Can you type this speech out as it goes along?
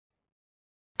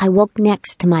I woke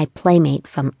next to my playmate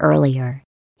from earlier.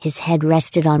 His head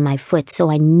rested on my foot,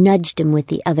 so I nudged him with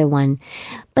the other one,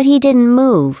 but he didn't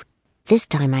move. This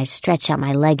time I stretched out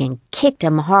my leg and kicked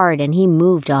him hard, and he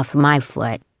moved off my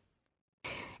foot.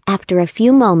 After a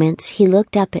few moments, he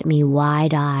looked up at me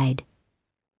wide-eyed.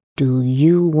 "Do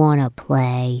you want to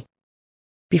play?"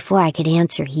 Before I could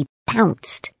answer, he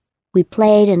pounced. We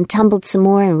played and tumbled some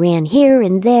more and ran here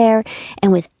and there,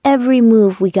 and with every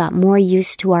move we got more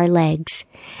used to our legs.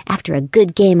 After a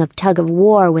good game of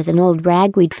tug-of-war with an old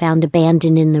rag we'd found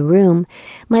abandoned in the room,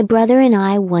 my brother and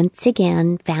I once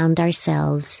again found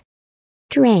ourselves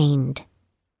drained.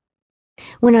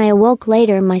 When I awoke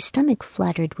later, my stomach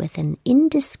fluttered with an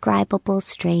indescribable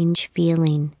strange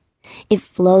feeling. It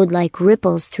flowed like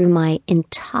ripples through my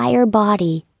entire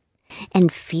body, and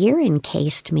fear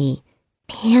encased me.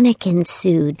 Panic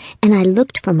ensued, and I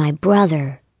looked for my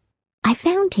brother. I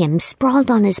found him sprawled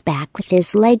on his back with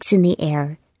his legs in the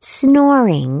air,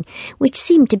 snoring, which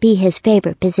seemed to be his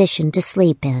favorite position to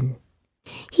sleep in.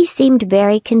 He seemed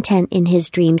very content in his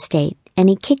dream state, and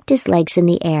he kicked his legs in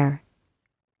the air.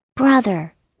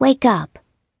 "Brother, wake up!"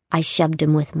 I shoved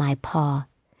him with my paw.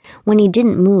 When he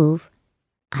didn't move,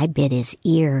 I bit his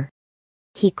ear.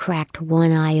 He cracked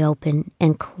one eye open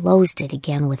and closed it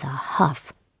again with a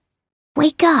huff.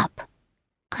 "Wake up!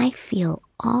 I feel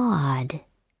odd."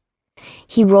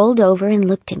 He rolled over and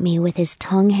looked at me with his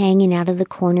tongue hanging out of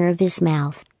the corner of his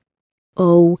mouth.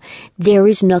 "Oh, there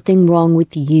is nothing wrong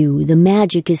with you. The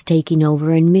magic is taking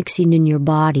over and mixing in your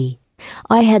body.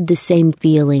 I had the same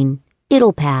feeling.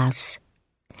 It'll pass."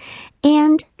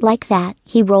 And, like that,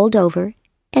 he rolled over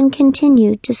and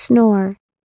continued to snore.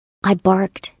 I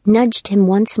barked, nudged him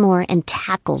once more, and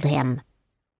tackled him.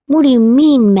 "What do you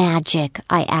mean, magic?"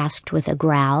 I asked with a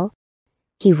growl.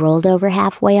 He rolled over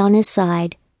halfway on his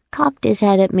side, cocked his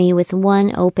head at me with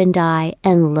one opened eye,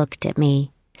 and looked at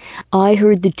me. "I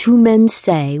heard the two men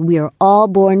say we are all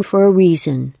born for a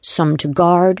reason, some to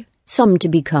guard, some to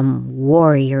become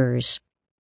warriors."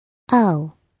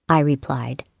 "Oh," I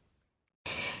replied.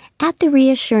 At the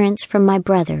reassurance from my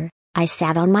brother, I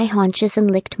sat on my haunches and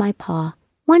licked my paw,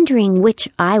 wondering which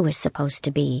I was supposed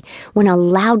to be, when a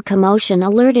loud commotion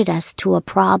alerted us to a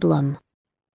problem.